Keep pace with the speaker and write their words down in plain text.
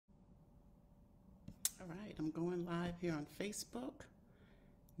All right, I'm going live here on Facebook.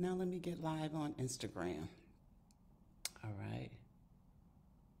 Now let me get live on Instagram. All right.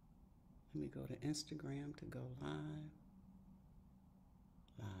 Let me go to Instagram to go live.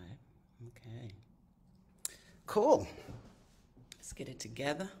 Live. Okay. Cool. Let's get it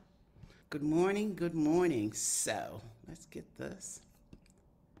together. Good morning. Good morning. So let's get this.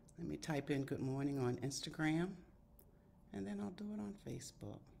 Let me type in good morning on Instagram, and then I'll do it on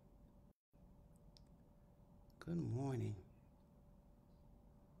Facebook. Good morning.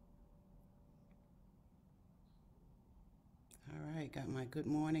 All right, got my good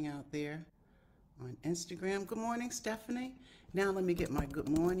morning out there on Instagram. Good morning, Stephanie. Now let me get my good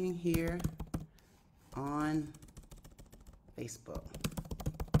morning here on Facebook.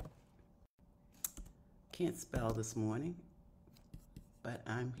 Can't spell this morning, but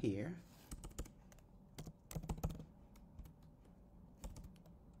I'm here.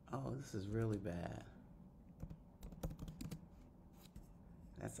 Oh, this is really bad.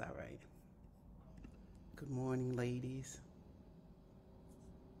 That's all right. Good morning, ladies.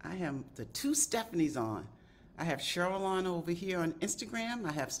 I have the two Stephanies on. I have Cheryl on over here on Instagram.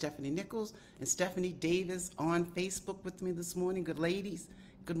 I have Stephanie Nichols and Stephanie Davis on Facebook with me this morning. Good ladies.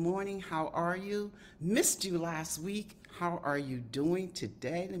 Good morning. How are you? Missed you last week. How are you doing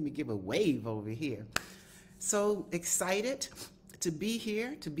today? Let me give a wave over here. So excited to be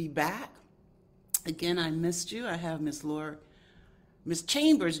here, to be back. Again, I missed you. I have Miss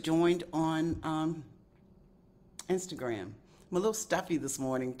Chambers joined on Instagram. I'm a little stuffy this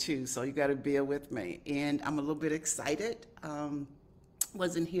morning too, so you got to bear with me. And I'm a little bit excited.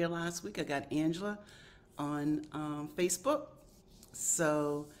 Wasn't here last week. I got Angela on Facebook.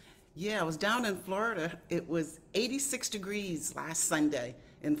 So yeah, I was down in Florida. It was 86 degrees last Sunday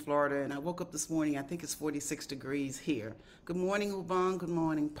in Florida, and I woke up this morning, I think it's 46 degrees here. Good morning, Ubon. Good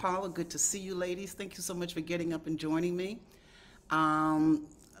morning, Paula. Good to see you, ladies. Thank you so much for getting up and joining me.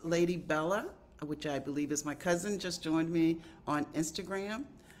 Lady Bella, which I believe is my cousin, just joined me on Instagram.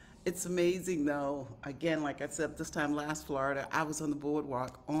 It's amazing though. Again, like I said, this time last Florida, I was on the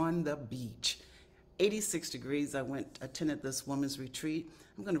boardwalk on the beach. 86 degrees. I attended this women's retreat.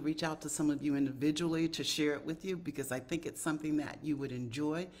 I'm going to reach out to some of you individually to share it with you because I think it's something that you would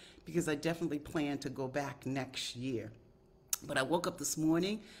enjoy, because I definitely plan to go back next year. But I woke up this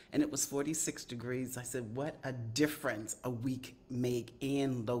morning and it was 46 degrees. I said, what a difference a week make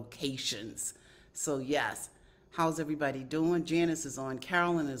in locations. So yes, how's everybody doing? Janice is on,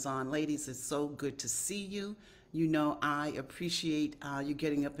 Carolyn is on. Ladies, it's so good to see you. You know, I appreciate you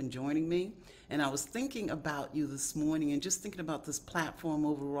getting up and joining me. And I was thinking about you this morning and just thinking about this platform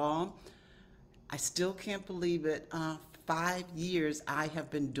overall. I still can't believe it. 5 years I have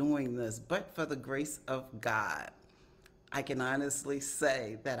been doing this, but for the grace of God. I can honestly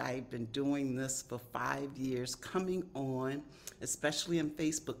say that I've been doing this for 5 years, coming on, especially on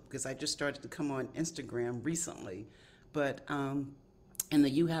Facebook, because I just started to come on Instagram recently. But in the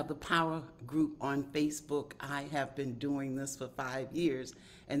You Have the Power group on Facebook, I have been doing this for 5 years.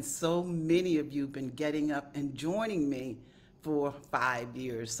 And so many of you have been getting up and joining me for 5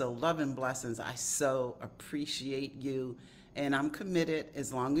 years. So love and blessings. I so appreciate you. And I'm committed.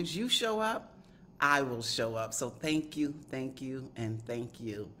 As long as you show up, I will show up. So thank you, and thank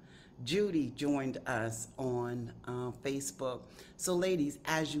you. Judy joined us on Facebook. So ladies,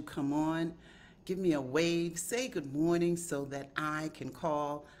 as you come on, give me a wave, say good morning so that I can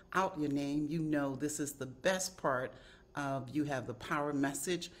call out your name. You know, this is the best part of You Have the Power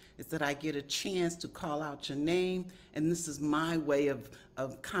message, is that I get a chance to call out your name. And this is my way of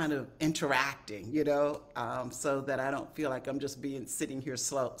kind of interacting, you know, so that I don't feel like I'm just sitting here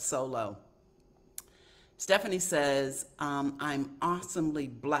solo. Stephanie says, I'm awesomely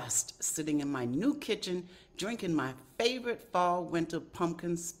blessed sitting in my new kitchen, drinking my favorite fall winter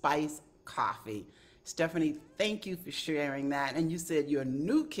pumpkin spice coffee. Stephanie, thank you for sharing that. And you said your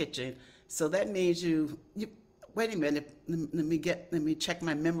new kitchen, so that means you wait a minute, let me check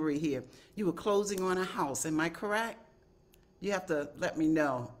my memory here. You were closing on a house, am I correct? You have to let me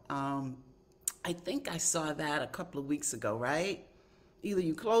know. I think I saw that a couple of weeks ago, right? Either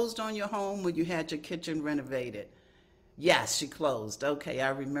you closed on your home or you had your kitchen renovated. Yes, she closed. Okay, I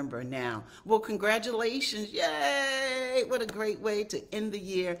remember now. Well, congratulations. Yay! What a great way to end the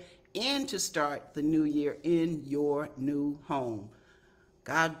year and to start the new year in your new home.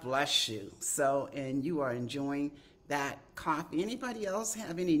 God bless you. So, and you are enjoying that coffee. Anybody else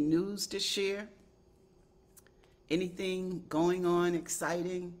have any news to share? Anything going on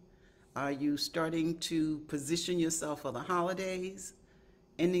exciting? Are you starting to position yourself for the holidays?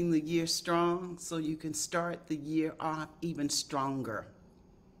 Ending the year strong so you can start the year off even stronger.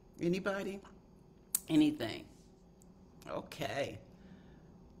 Anybody? Anything. Okay.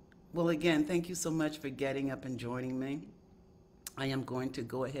 Well, again, thank you so much for getting up and joining me. I am going to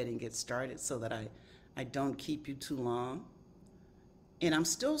go ahead and get started so that I don't keep you too long. And I'm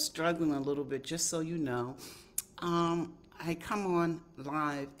still struggling a little bit, just so you know. I come on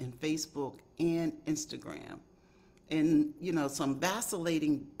live in Facebook and Instagram. And, so I'm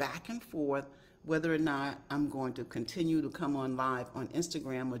vacillating back and forth whether or not I'm going to continue to come on live on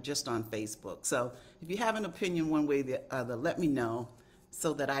Instagram or just on Facebook. So if you have an opinion one way or the other, let me know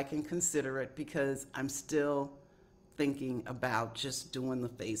so that I can consider it, because I'm still thinking about just doing the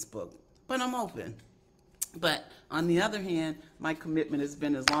Facebook. But I'm open. But on the other hand, my commitment has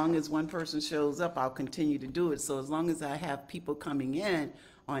been, as long as one person shows up, I'll continue to do it. So as long as I have people coming in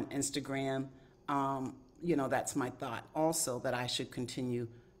on Instagram, that's my thought also, that I should continue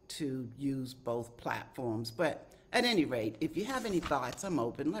to use both platforms. But at any rate, if you have any thoughts, I'm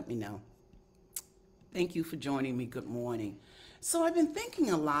open. Let me know. Thank you for joining me. Good morning. So I've been thinking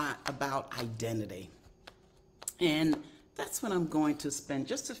a lot about identity. And that's what I'm going to spend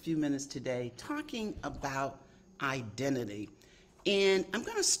just a few minutes today talking about identity. And I'm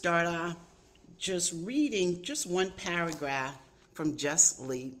going to start off just reading just one paragraph from Just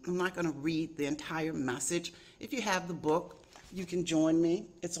Leap. I'm not going to read the entire message. If you have the book, you can join me.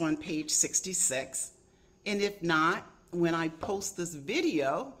 It's on page 66. And if not, when I post this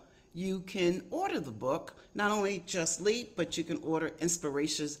video, you can order the book, not only Just Leap, but you can order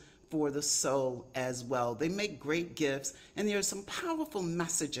Inspirations for the Soul as well. They make great gifts, and there are some powerful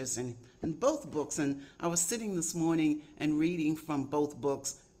messages in both books. And I was sitting this morning and reading from both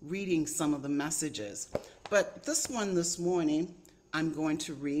books, reading some of the messages. But this one this morning, I'm going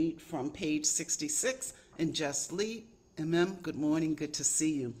to read from page 66 in Just Leap. Good morning, good to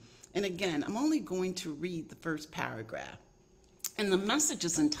see you. And again, I'm only going to read the first paragraph. And the message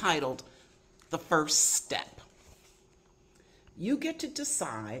is entitled, The First Step. You get to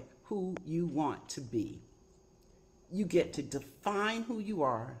decide who you want to be. You get to define who you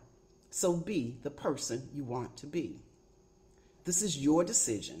are, so be the person you want to be. This is your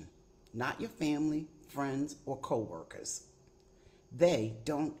decision, not your family, friends, or coworkers. They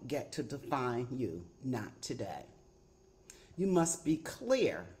don't get to define you, not today. You must be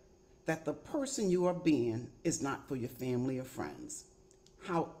clear that the person you are being is not for your family or friends.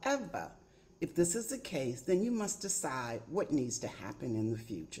 However, if this is the case, then you must decide what needs to happen in the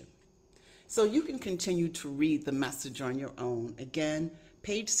future. So you can continue to read the message on your own. Again,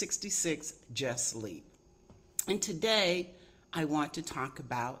 page 66, Just Leap. And today, I want to talk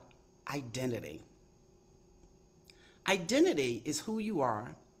about identity. Identity is who you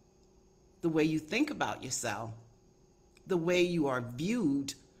are, the way you think about yourself, the way you are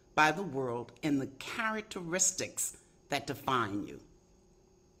viewed by the world, and the characteristics that define you.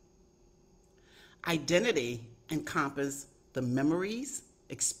 Identity encompasses the memories,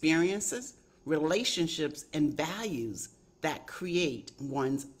 experiences, relationships, and values that create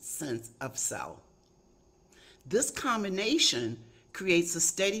one's sense of self. This combination creates a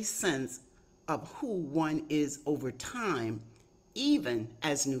steady sense of who one is over time, even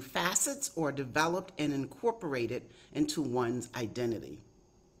as new facets are developed and incorporated into one's identity.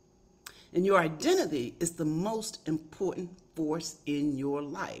 And your identity is the most important force in your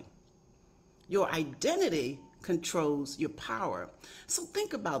life. Your identity controls your power. So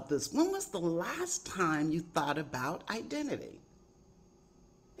think about this. When was the last time you thought about identity?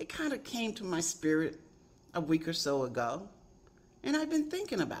 It kind of came to my spirit a week or so ago, and I've been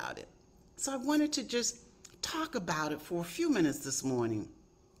thinking about it. So I wanted to just talk about it for a few minutes this morning.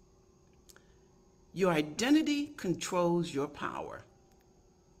 Your identity controls your power.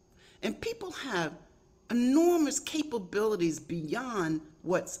 And people have enormous capabilities beyond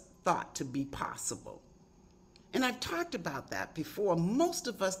what's thought to be possible. And I've talked about that before. Most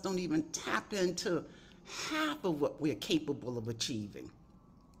of us don't even tap into half of what we're capable of achieving.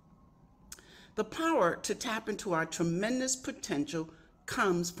 The power to tap into our tremendous potential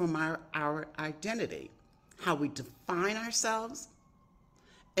comes from our identity, how we define ourselves,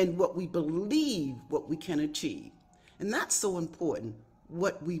 and what we believe what we can achieve. And that's so important,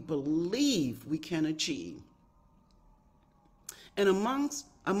 what we believe we can achieve. And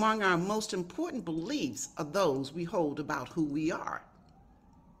among our most important beliefs are those we hold about who we are.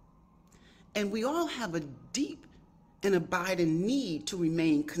 And we all have a deep and abiding need to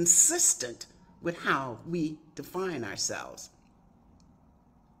remain consistent with how we define ourselves.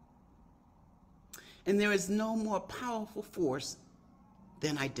 And there is no more powerful force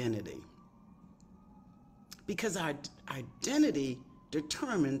than identity, because our identity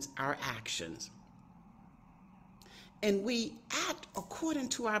determines our actions. And we act according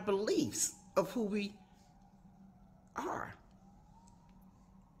to our beliefs of who we are.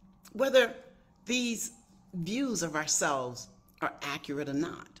 Whether these views of ourselves are accurate or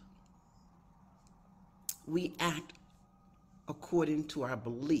not, we act according to our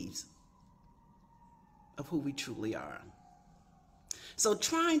beliefs of who we truly are. So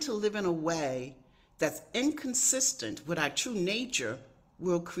trying to live in a way that's inconsistent with our true nature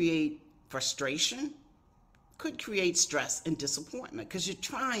will create frustration, could create stress and disappointment, because you're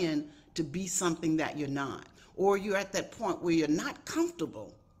trying to be something that you're not, or you're at that point where you're not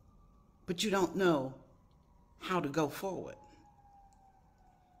comfortable, but you don't know how to go forward.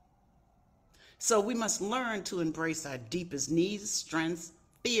 So we must learn to embrace our deepest needs, strengths,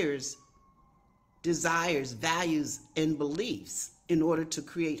 fears, desires, values, and beliefs in order to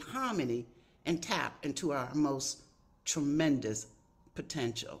create harmony and tap into our most tremendous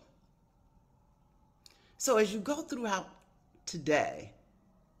potential. So as you go throughout today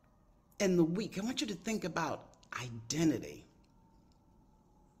and the week, I want you to think about identity,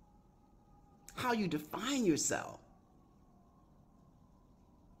 how you define yourself,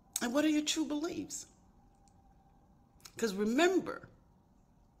 and what are your true beliefs? Because remember,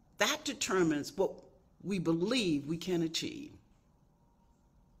 that determines what we believe we can achieve.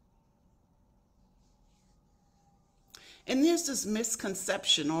 And there's this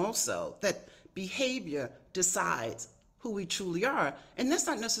misconception also that behavior decides who we truly are. And that's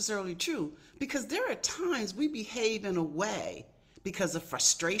not necessarily true, because there are times we behave in a way because of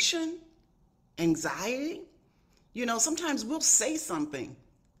frustration, anxiety. You know, sometimes we'll say something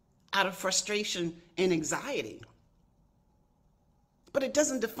out of frustration and anxiety, but it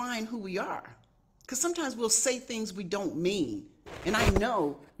doesn't define who we are. Because sometimes we'll say things we don't mean. And I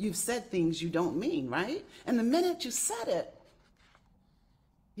know you've said things you don't mean, right? And the minute you said it,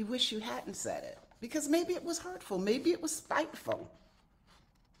 you wish you hadn't said it, because maybe it was hurtful, maybe it was spiteful.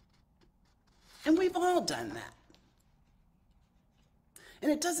 And we've all done that.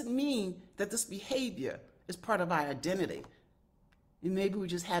 And it doesn't mean that this behavior is part of our identity. And maybe we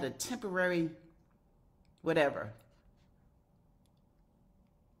just had a temporary, whatever,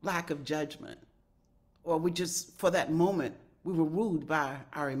 lack of judgment. Or we just, for that moment, we were ruled by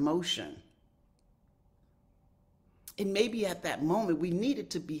our emotion. And maybe at that moment, we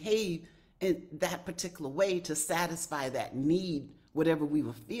needed to behave in that particular way to satisfy that need, whatever we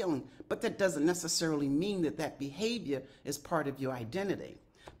were feeling. But that doesn't necessarily mean that that behavior is part of your identity.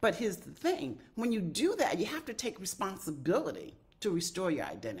 But here's the thing, when you do that, you have to take responsibility to restore your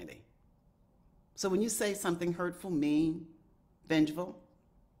identity. So when you say something hurtful, mean, vengeful,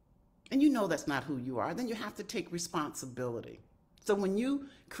 and you know that's not who you are, then you have to take responsibility. So when you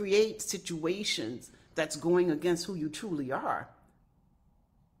create situations that's going against who you truly are,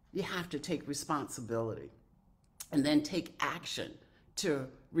 you have to take responsibility and then take action to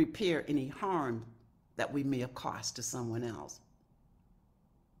repair any harm that we may have caused to someone else.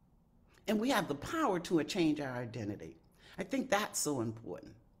 And we have the power to change our identity. I think that's so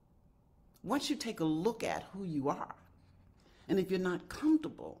important. Once you take a look at who you are, and if you're not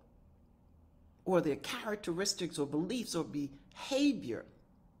comfortable, or their characteristics or beliefs or behavior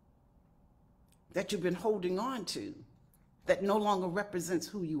that you've been holding on to that no longer represents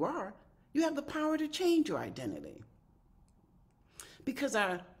who you are, you have the power to change your identity. Because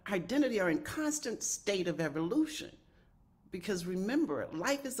our identity are in constant state of evolution. Because remember,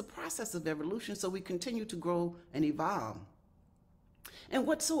 life is a process of evolution, so we continue to grow and evolve. And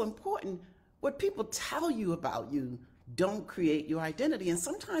what's so important, what people tell you about you don't create your identity. And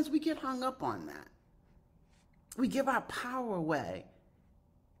sometimes we get hung up on that. We give our power away.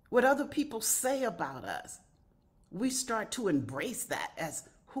 What other people say about us, we start to embrace that as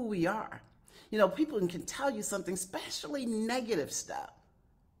who we are. You know, people can tell you something, especially negative stuff.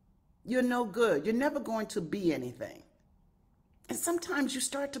 You're no good. You're never going to be anything. And sometimes you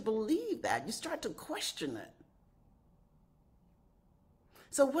start to believe that. You start to question it.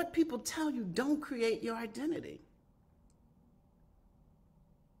 So what people tell you don't create your identity.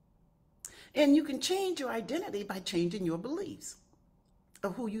 And you can change your identity by changing your beliefs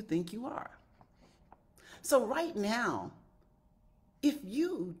of who you think you are. So right now, if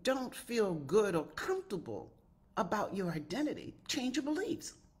you don't feel good or comfortable about your identity, change your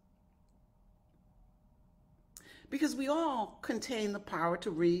beliefs. Because we all contain the power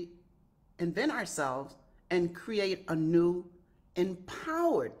to reinvent ourselves and create a new,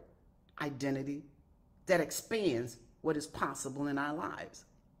 empowered identity that expands what is possible in our lives.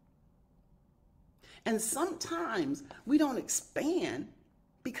 And sometimes we don't expand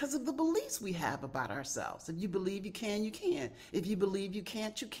because of the beliefs we have about ourselves. If you believe you can, you can. If you believe you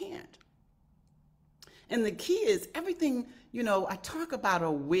can't, you can't. And the key is everything, I talk about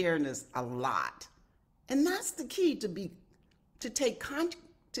awareness a lot. And that's the key to take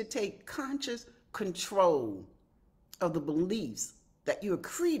conscious control of the beliefs that you're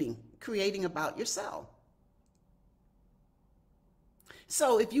creating about yourself.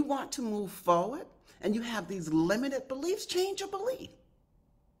 So if you want to move forward and you have these limited beliefs, change your belief.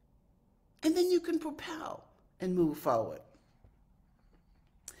 And then you can propel and move forward.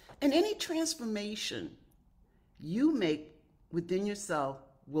 And any transformation you make within yourself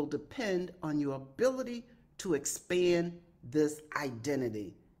will depend on your ability to expand this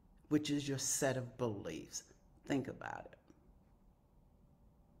identity, which is your set of beliefs. Think about it.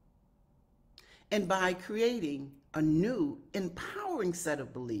 And by creating a new, empowering set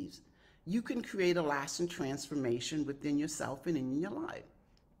of beliefs, you can create a lasting transformation within yourself and in your life.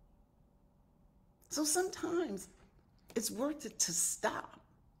 So sometimes it's worth it to stop,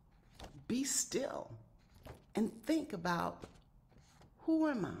 be still, and think about, who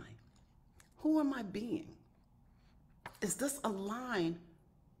am I? Who am I being? Is this aligned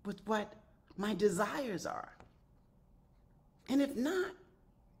with what my desires are? And if not,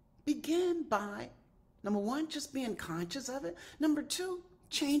 begin by, number one, just being conscious of it. Number two,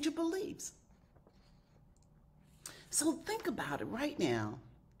 change your beliefs. So think about it right now.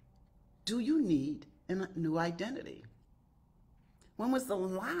 Do you need a new identity? When was the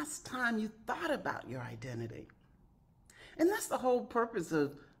last time you thought about your identity? And that's the whole purpose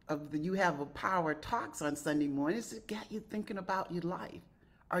of the You Have a Power talks on Sunday mornings, to get you thinking about your life.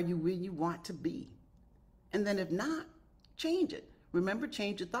 Are you where you want to be? And then if not, change it. Remember,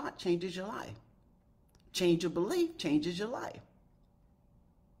 change your thought changes your life. Change your belief changes your life.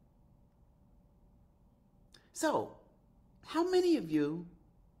 So, how many of you,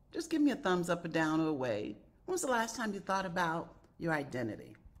 just give me a thumbs up or down or a wave, when was the last time you thought about your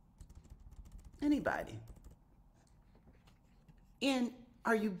identity? Anybody? And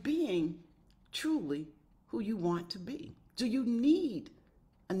are you being truly who you want to be? Do you need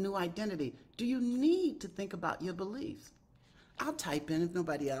a new identity? Do you need to think about your beliefs? I'll type in, if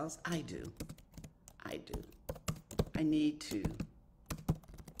nobody else. I do. I need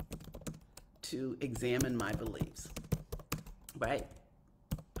to examine my beliefs, right?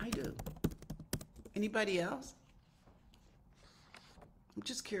 I do. Anybody else? I'm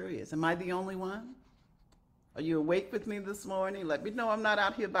just curious. Am I the only one? Are you awake with me this morning? Let me know I'm not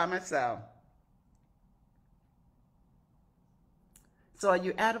out here by myself. So are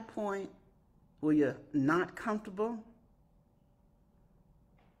you at a point where you're not comfortable,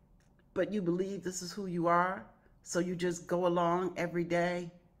 but you believe this is who you are, so you just go along every day?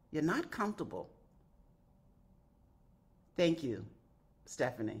 You're not comfortable. Thank you,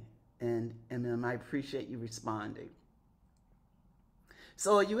 Stephanie and MM. I appreciate you responding.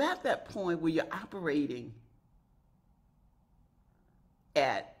 So are you at that point where you're operating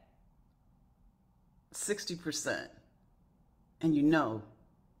at 60% and you know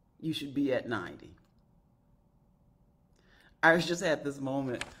you should be at 90? I was just at this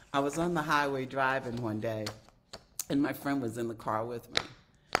moment. I was on the highway driving one day, and my friend was in the car with me.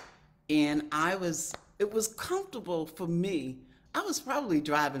 And it was comfortable for me. I was probably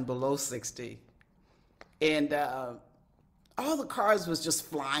driving below 60. And all the cars was just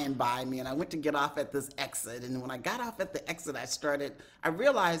flying by me, and I went to get off at this exit. And when I got off at the exit, I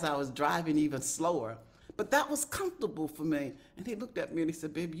realized I was driving even slower. But that was comfortable for me. And he looked at me and he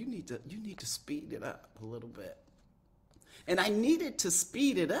said, "Baby, you need to speed it up a little bit." And I needed to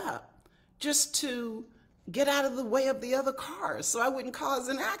speed it up just to get out of the way of the other cars so I wouldn't cause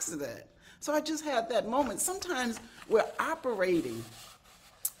an accident. So I just had that moment. Sometimes we're operating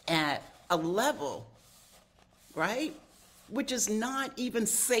at a level, right, which is not even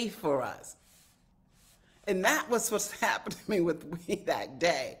safe for us. And that was what's happened to me with me that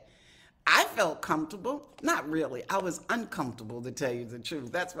day. I felt comfortable. Not really. I was uncomfortable, to tell you the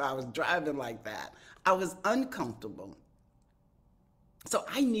truth. That's why I was driving like that. I was uncomfortable. So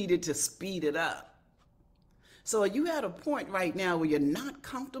I needed to speed it up. So are you at a point right now where you're not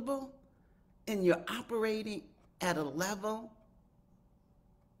comfortable and you're operating at a level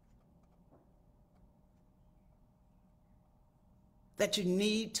that you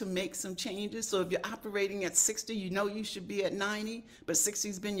need to make some changes? So if you're operating at 60, you know you should be at 90, but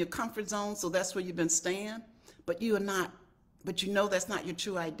 60's been your comfort zone, so that's where you've been staying, but you know that's not your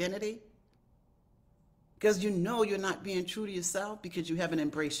true identity? Because you know you're not being true to yourself because you haven't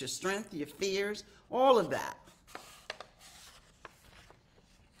embraced your strength, your fears, all of that.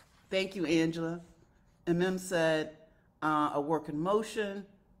 Thank you, Angela. MM said, a work in motion.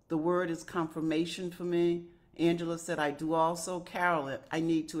 The word is confirmation for me. Angela said, I do also. Carolyn, I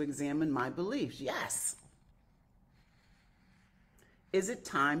need to examine my beliefs. Yes, Is it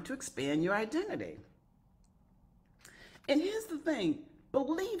time to expand your identity? And here's the thing,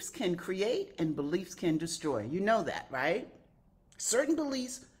 beliefs can create and beliefs can destroy. You know that, right? Certain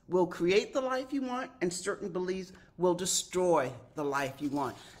beliefs will create the life you want, and certain beliefs will destroy the life you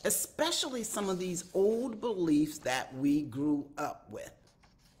want, especially some of these old beliefs that we grew up with.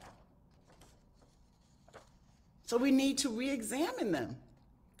 So we need to re-examine them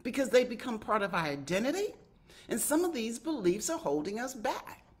because they become part of our identity, and some of these beliefs are holding us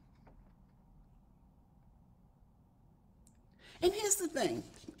back. And here's the thing,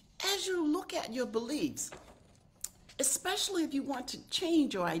 as you look at your beliefs, especially if you want to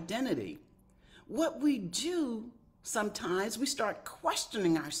change your identity, what we do sometimes, we start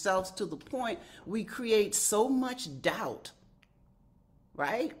questioning ourselves to the point we create so much doubt,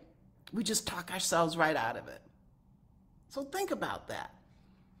 right? We just talk ourselves right out of it. So think about that.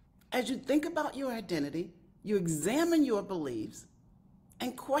 As you think about your identity, you examine your beliefs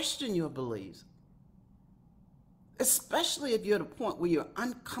and question your beliefs, especially if you're at a point where you're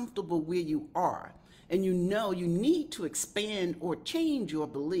uncomfortable where you are and you know you need to expand or change your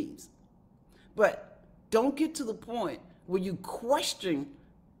beliefs. But don't get to the point where you question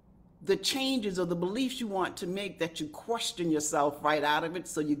the changes or the beliefs you want to make, that you question yourself right out of it,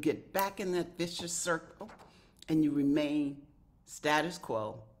 so you get back in that vicious circle and you remain status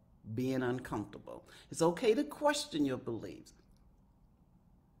quo, being uncomfortable. It's okay to question your beliefs,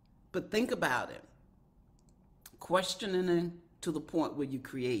 but think about it. Questioning it to the point where you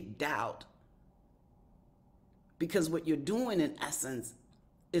create doubt, because what you're doing in essence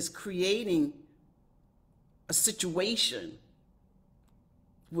is creating a situation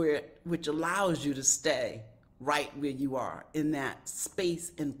which allows you to stay right where you are, in that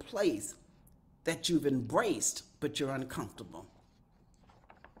space and place that you've embraced, but you're uncomfortable.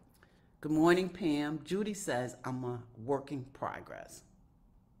 Good morning, Pam. Judy says, I'm a work in progress.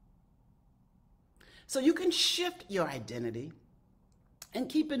 So you can shift your identity, and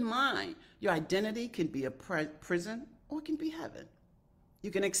keep in mind, your identity can be a prison or it can be heaven.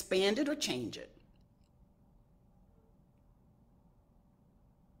 You can expand it or change it.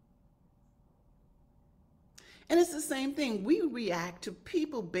 And it's the same thing. We react to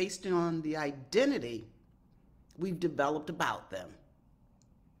people based on the identity we've developed about them.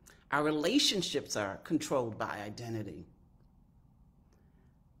 Our relationships are controlled by identity.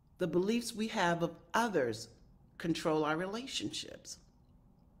 The beliefs we have of others control our relationships.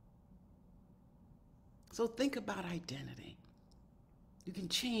 So think about identity. You can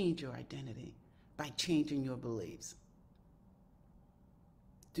change your identity by changing your beliefs.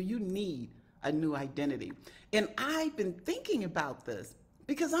 Do you need a new identity? And I've been thinking about this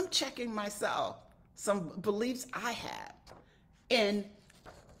because I'm checking myself, some beliefs I have. And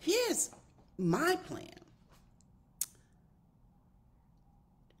here's my plan.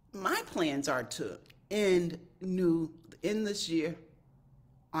 My plans are to end this year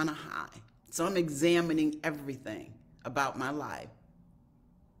on a high. So I'm examining everything about my life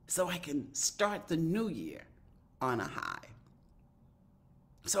so I can start the new year on a high.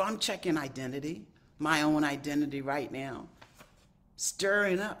 So I'm checking identity, my own identity right now,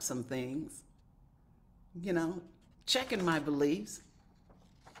 stirring up some things, checking my beliefs.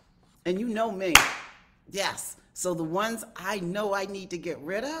 And you know me, yes. So the ones I know I need to get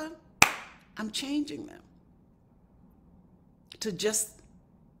rid of, I'm changing them to just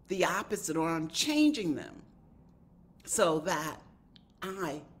the opposite, or I'm changing them so that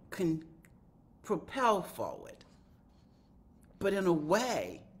I can propel forward, but in a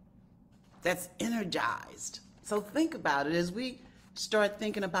way that's energized. So think about it as we start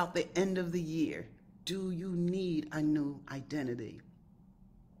thinking about the end of the year. Do you need a new identity?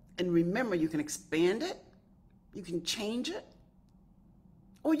 And remember, you can expand it, you can change it,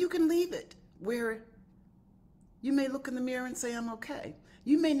 or you can leave it where you may look in the mirror and say, I'm okay.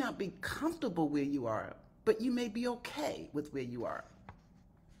 You may not be comfortable where you are, but you may be okay with where you are.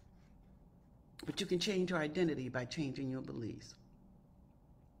 But you can change your identity by changing your beliefs.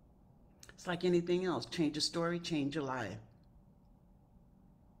 It's like anything else. Change your story, change your life.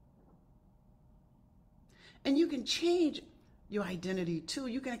 And you can change your identity too.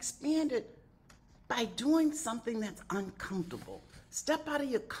 You can expand it by doing something that's uncomfortable. Step out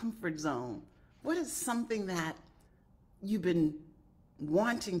of your comfort zone. What is something that you've been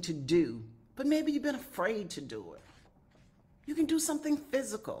wanting to do, but maybe you've been afraid to do it? You can do something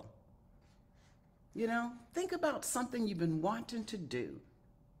physical. Think about something you've been wanting to do,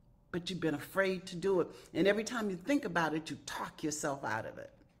 but you've been afraid to do it. And every time you think about it, you talk yourself out of it.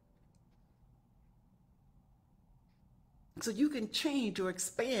 So you can change or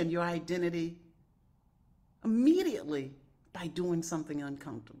expand your identity immediately by doing something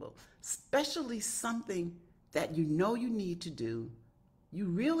uncomfortable, especially something that you know you need to do, you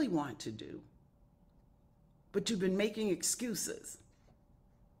really want to do, but you've been making excuses.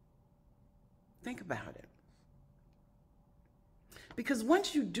 Think about it. Because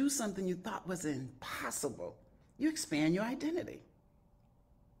once you do something you thought was impossible, you expand your identity.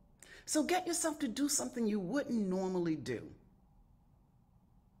 So get yourself to do something you wouldn't normally do.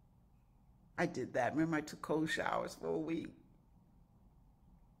 I did that. Remember, I took cold showers for a week.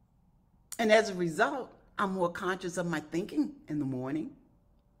 And as a result, I'm more conscious of my thinking in the morning.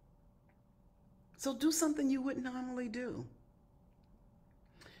 So do something you wouldn't normally do.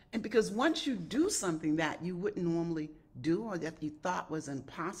 And because once you do something that you wouldn't normally do or that you thought was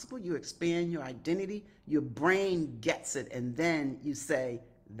impossible, you expand your identity, your brain gets it, and then you say,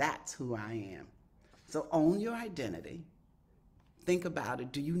 that's who I am. So own your identity. Think about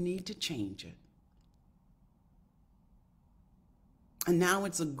it. Do you need to change it? And now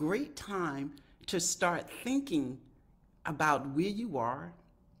it's a great time to start thinking about where you are.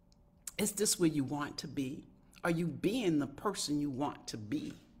 Is this where you want to be? Are you being the person you want to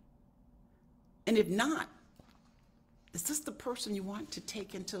be? And if not, is this the person you want to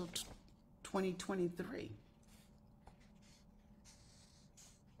take until 2023?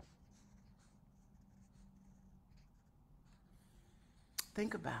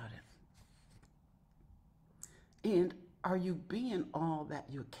 Think about it. And are you being all that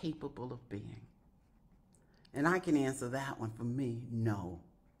you're capable of being? And I can answer that one for me, no,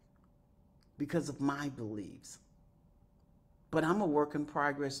 because of my beliefs. But I'm a work in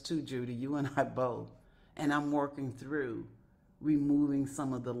progress too, Judy, you and I both. And I'm working through removing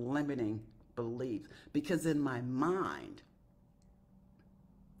some of the limiting beliefs. Because in my mind,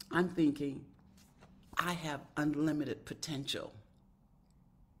 I'm thinking I have unlimited potential.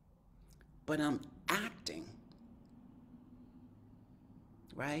 But I'm acting,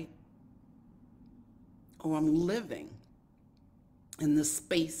 right? Or I'm living in the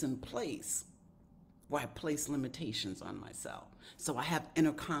space and place where I place limitations on myself. So I have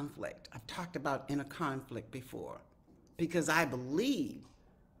inner conflict. I've talked about inner conflict before because I believe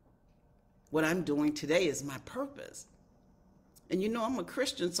what I'm doing today is my purpose. And you know, I'm a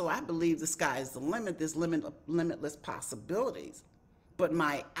Christian, so I believe the sky is the limit. There's limitless possibilities. But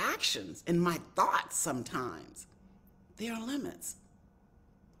my actions and my thoughts sometimes, there are limits.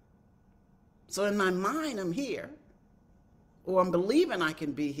 So in my mind, I'm here, or I'm believing I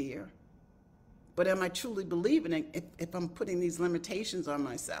can be here. But am I truly believing it if I'm putting these limitations on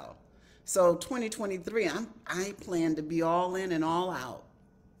myself? So 2023, I plan to be all in and all out.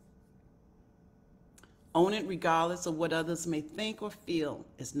 Own it regardless of what others may think or feel.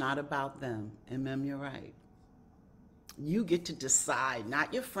 It's not about them. MM, you're right. You get to decide,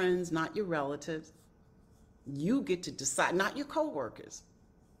 not your friends, not your relatives. You get to decide, not your coworkers.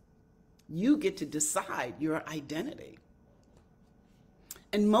 You get to decide your identity.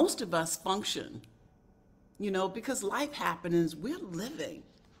 And most of us function, because life happens, we're living.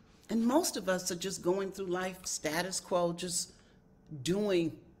 And most of us are just going through life status quo, just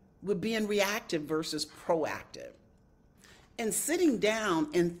we're being reactive versus proactive. And sitting down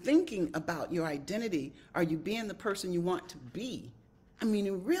and thinking about your identity, are you being the person you want to be? I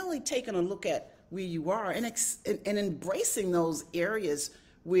mean, really taking a look at where you are and embracing those areas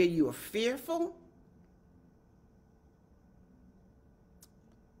where you are fearful,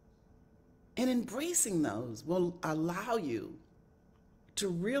 and embracing those will allow you to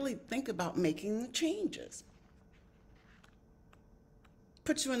really think about making the changes.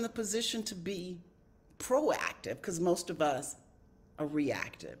 Put you in the position to be proactive, because most of us are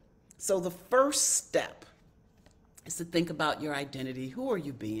reactive. So the first step is to think about your identity. Who are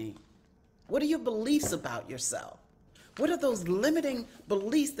you being? What are your beliefs about yourself? What are those limiting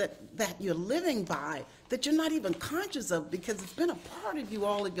beliefs that you're living by that you're not even conscious of because it's been a part of you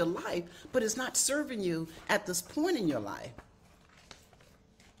all of your life, but it's not serving you at this point in your life?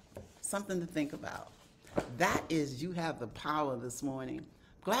 Something to think about. That is, you have the power this morning.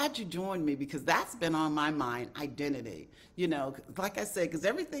 Glad you joined me because that's been on my mind, identity. Like I said, because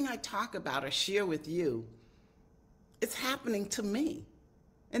everything I talk about or share with you, it's happening to me.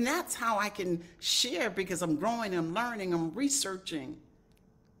 And that's how I can share, because I'm growing, I'm learning, I'm researching.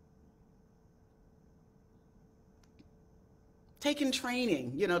 Taking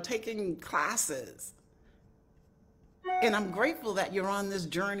training, taking classes. And I'm grateful that you're on this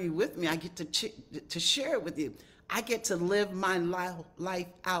journey with me. I get to share it with you. I get to live my life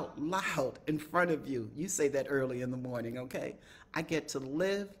out loud in front of you. You say that early in the morning, okay? I get to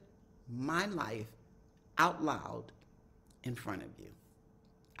live my life out loud in front of you.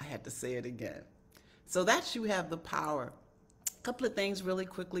 I had to say it again. So that's you have the power Couple of things really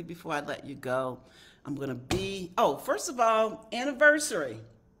quickly before I let you go. I'm going to be, oh, first of all, anniversary,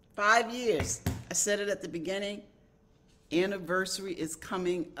 5 years. I said it at the beginning. Anniversary is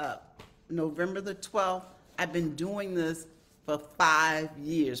coming up. November the 12th. I've been doing this for 5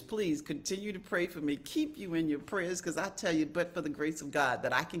 years. Please continue to pray for me. Keep you in your prayers, because I tell you, but for the grace of God,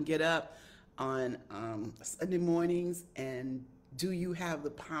 that I can get up on Sunday mornings and do You Have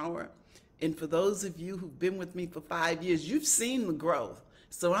the Power. And for those of you who've been with me for 5 years, you've seen the growth.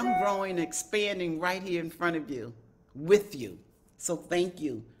 So I'm growing, expanding right here in front of you, with you. So thank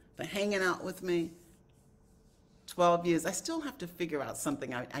you for hanging out with me. 12 years. I still have to figure out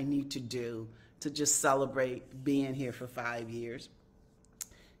something I need to do to just celebrate being here for 5 years.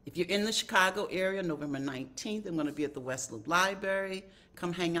 If you're in the Chicago area, November 19th, I'm going to be at the West Loop Library.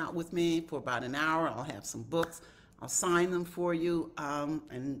 Come hang out with me for about an hour. I'll have some books. I'll sign them for you,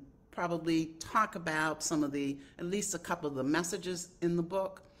 and probably talk about some of the, at least a couple of the messages in the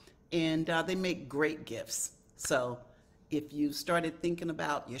book. And they make great gifts. So if you started thinking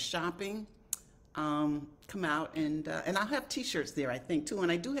about your shopping, come out, and I'll have t-shirts there, I think, too.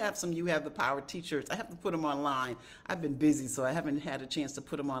 And I do have some You Have the Power t-shirts. I have to put them online. I've been busy, so I haven't had a chance to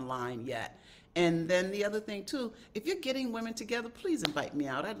put them online yet. And then the other thing, too, if you're getting women together, please invite me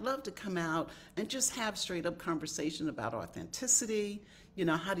out. I'd love to come out and just have straight up conversation about authenticity. You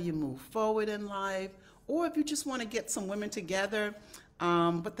know, how do you move forward in life? Or if you just want to get some women together,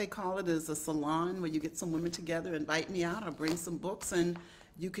 what they call it is a salon, where you get some women together, invite me out, I'll bring some books, and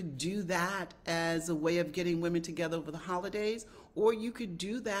you could do that as a way of getting women together over the holidays, or you could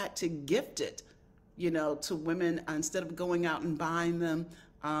do that to gift it, you know, to women. Instead of going out and buying them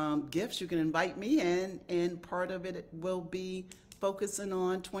gifts, you can invite me in, and part of it will be focusing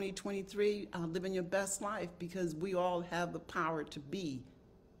on 2023, living your best life, because we all have the power to be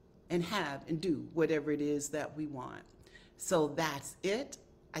and have and do whatever it is that we want. So that's it.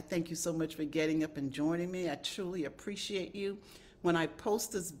 I thank you so much for getting up and joining me. I truly appreciate you. When I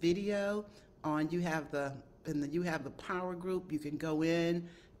post this video on You Have the Power group, you can go in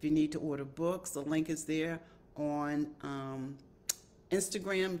if you need to order books. The link is there on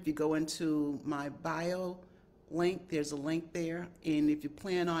Instagram. If you go into my bio link, there's a link there. And if you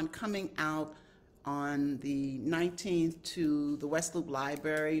plan on coming out on the 19th to the West Loop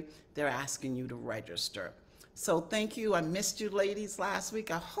Library, they're asking you to register. So thank you. I missed you ladies last week.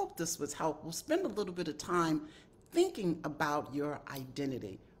 I hope this was helpful. Spend a little bit of time thinking about your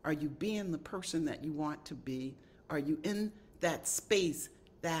identity. Are you being the person that you want to be? Are you in that space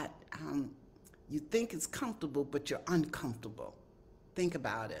that you think is comfortable, but you're uncomfortable? Think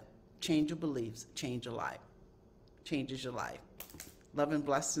about it. Change your beliefs, change your life. Changes your life. Love and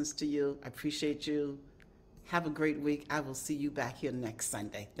blessings to you. I appreciate you. Have a great week. I will see you back here next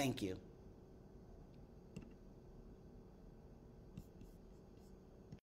Sunday. Thank you.